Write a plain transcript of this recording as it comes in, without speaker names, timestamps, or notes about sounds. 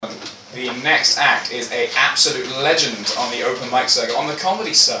The next act is an absolute legend on the open mic circuit, on the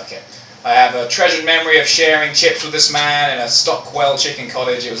comedy circuit. I have a treasured memory of sharing chips with this man in a Stockwell chicken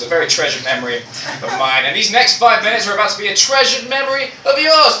cottage. It was a very treasured memory of mine. And these next 5 minutes are about to be a treasured memory of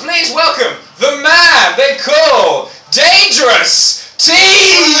yours. Please welcome the man they call Dangerous T!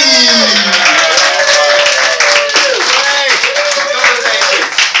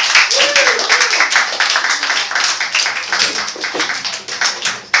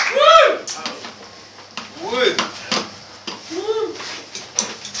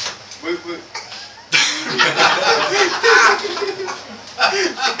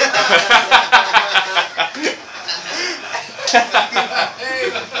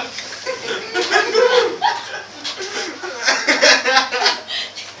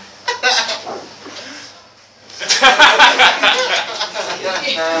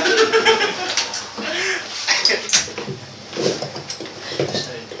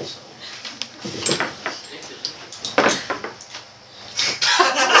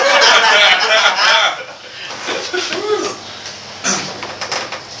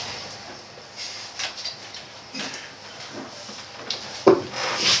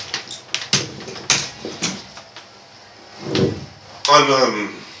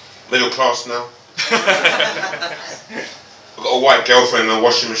 I'm middle class now. I've got a white girlfriend and a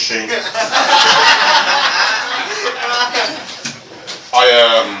washing machine.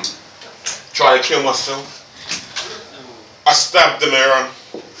 I tried to kill myself. I stabbed the mirror.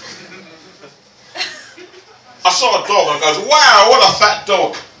 I saw a dog and I goes, wow, what a fat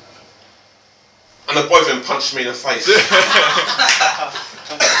dog. And the boyfriend punched me in the face.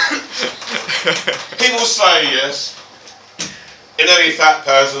 People say, yes, in every fat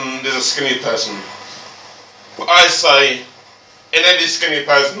person there's a skinny person. But I say, in every skinny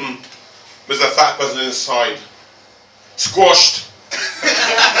person there's a fat person inside. Squashed.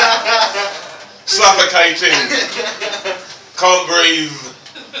 Suffocating. Can't breathe.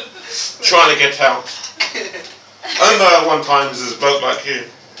 Trying to get out. I remember one time there's this bloke like you,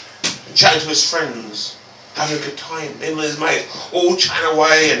 chatting to his friends, having a good time, him and his mates, all chatting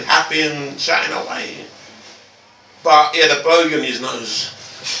away and happy and chatting away. But he had a bogey on his nose.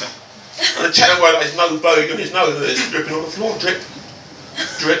 And the chatting away like there's no bogey on his nose, and it's dripping on the floor. Drip,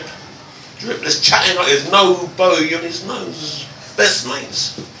 drip, drip. There's chatting like there's no bogey on his nose. Best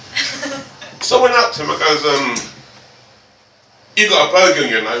mates. So I went up to him and goes, you got a bogey on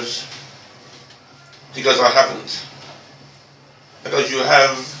your nose? He goes, I haven't. I goes, you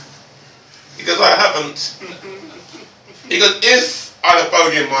have? He goes, I haven't. He goes, if I had a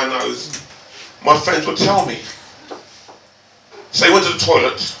bogey in my nose, my friends would tell me. So he went to the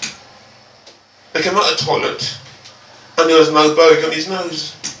toilet. They came out of the toilet, and there was no bogey on his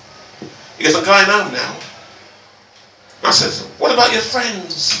nose. He goes, I'm going home now. I says, what about your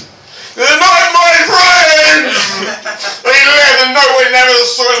friends? They're not my friends! They left and nobody never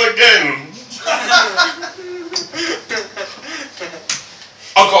saw them again.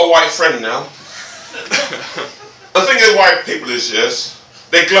 I've got a white friend now. The thing with white people is, yes,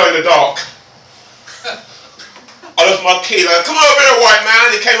 they glow in the dark. I left my keys. I said, come over here, white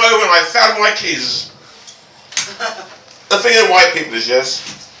man. He came over and I found my keys. The thing with white people is, yes,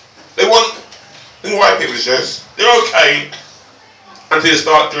 they want, the thing with white people is, yes, they're okay until you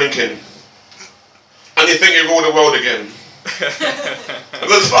start drinking. And you think you rule the world again.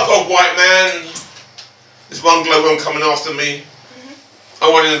 Because fuck off, white man. There's one glowworm coming after me. I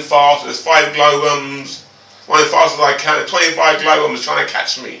want it in fast. There's 5 glowworms. One as fast as I can. There's 25 glowworms trying to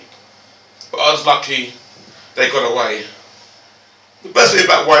catch me. But I was lucky they got away. The best thing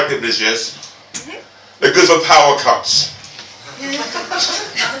about white people is, yes, they're good for power cuts. I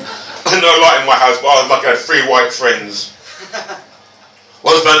had no light in my house, but I was lucky I had 3 white friends.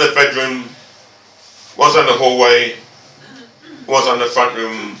 One's down the bedroom, one's down the hallway, one's down the front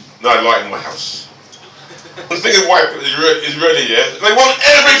room. No light in my house. The thing with white people is really, yeah, they want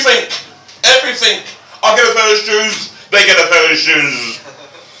everything. Everything. I get a pair of shoes, they get a pair of shoes.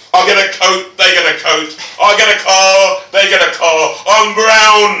 I get a coat, they get a coat. I get a car, they get a car. I'm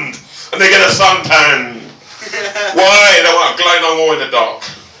brown, and they get a suntan. Why? They want to glow no more in the dark.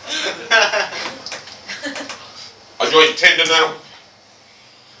 I joined Tinder now.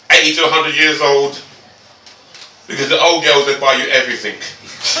 80 to 100 years old. Because the old girls, they buy you everything.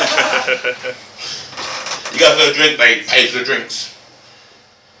 You go for a drink, they pay for the drinks.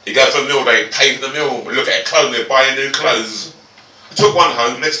 You go for a meal, they pay for the meal. We look at a clothes, they buy you new clothes. I took one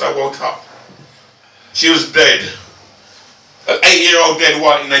home, next day I woke up. She was dead. An 8-year-old dead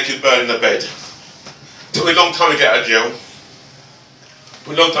white naked bird in the bed. Took me a long time to get out of jail. Took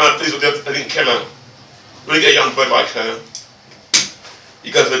me a long time, police they didn't kill her. We didn't get a young bird like her.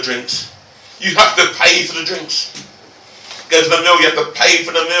 You go for the drinks. You have to pay for the drinks. Go to the mill, you have to pay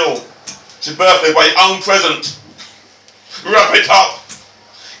for the meal. It's your birthday, buy your own present. Wrap it up.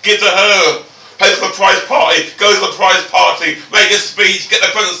 Give to her. Pay for the prize party. Go to the prize party. Make a speech. Get the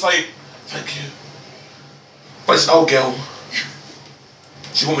present. Say, thank you. But this old girl,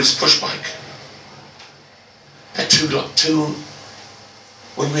 she wanted this push bike. Had two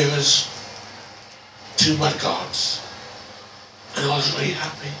wing mirrors, 2 mud guards. And I was really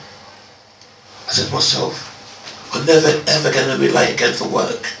happy. I said to myself, I'm never ever going to be late again for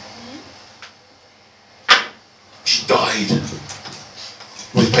work. She died.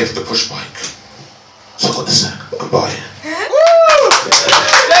 We paid for the push bike. So I got the sack and buy it. Woo!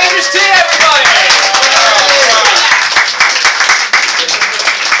 Dangerous tea, everybody!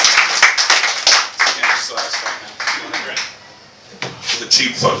 Yeah, so that's fine now. You want a drink? The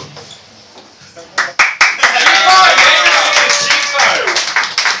cheap phone. Cheap phone!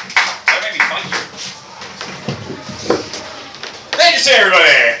 Don't make me fight you. Dangerous tea,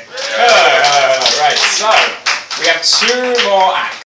 everybody! Right, so we have 2 more acts.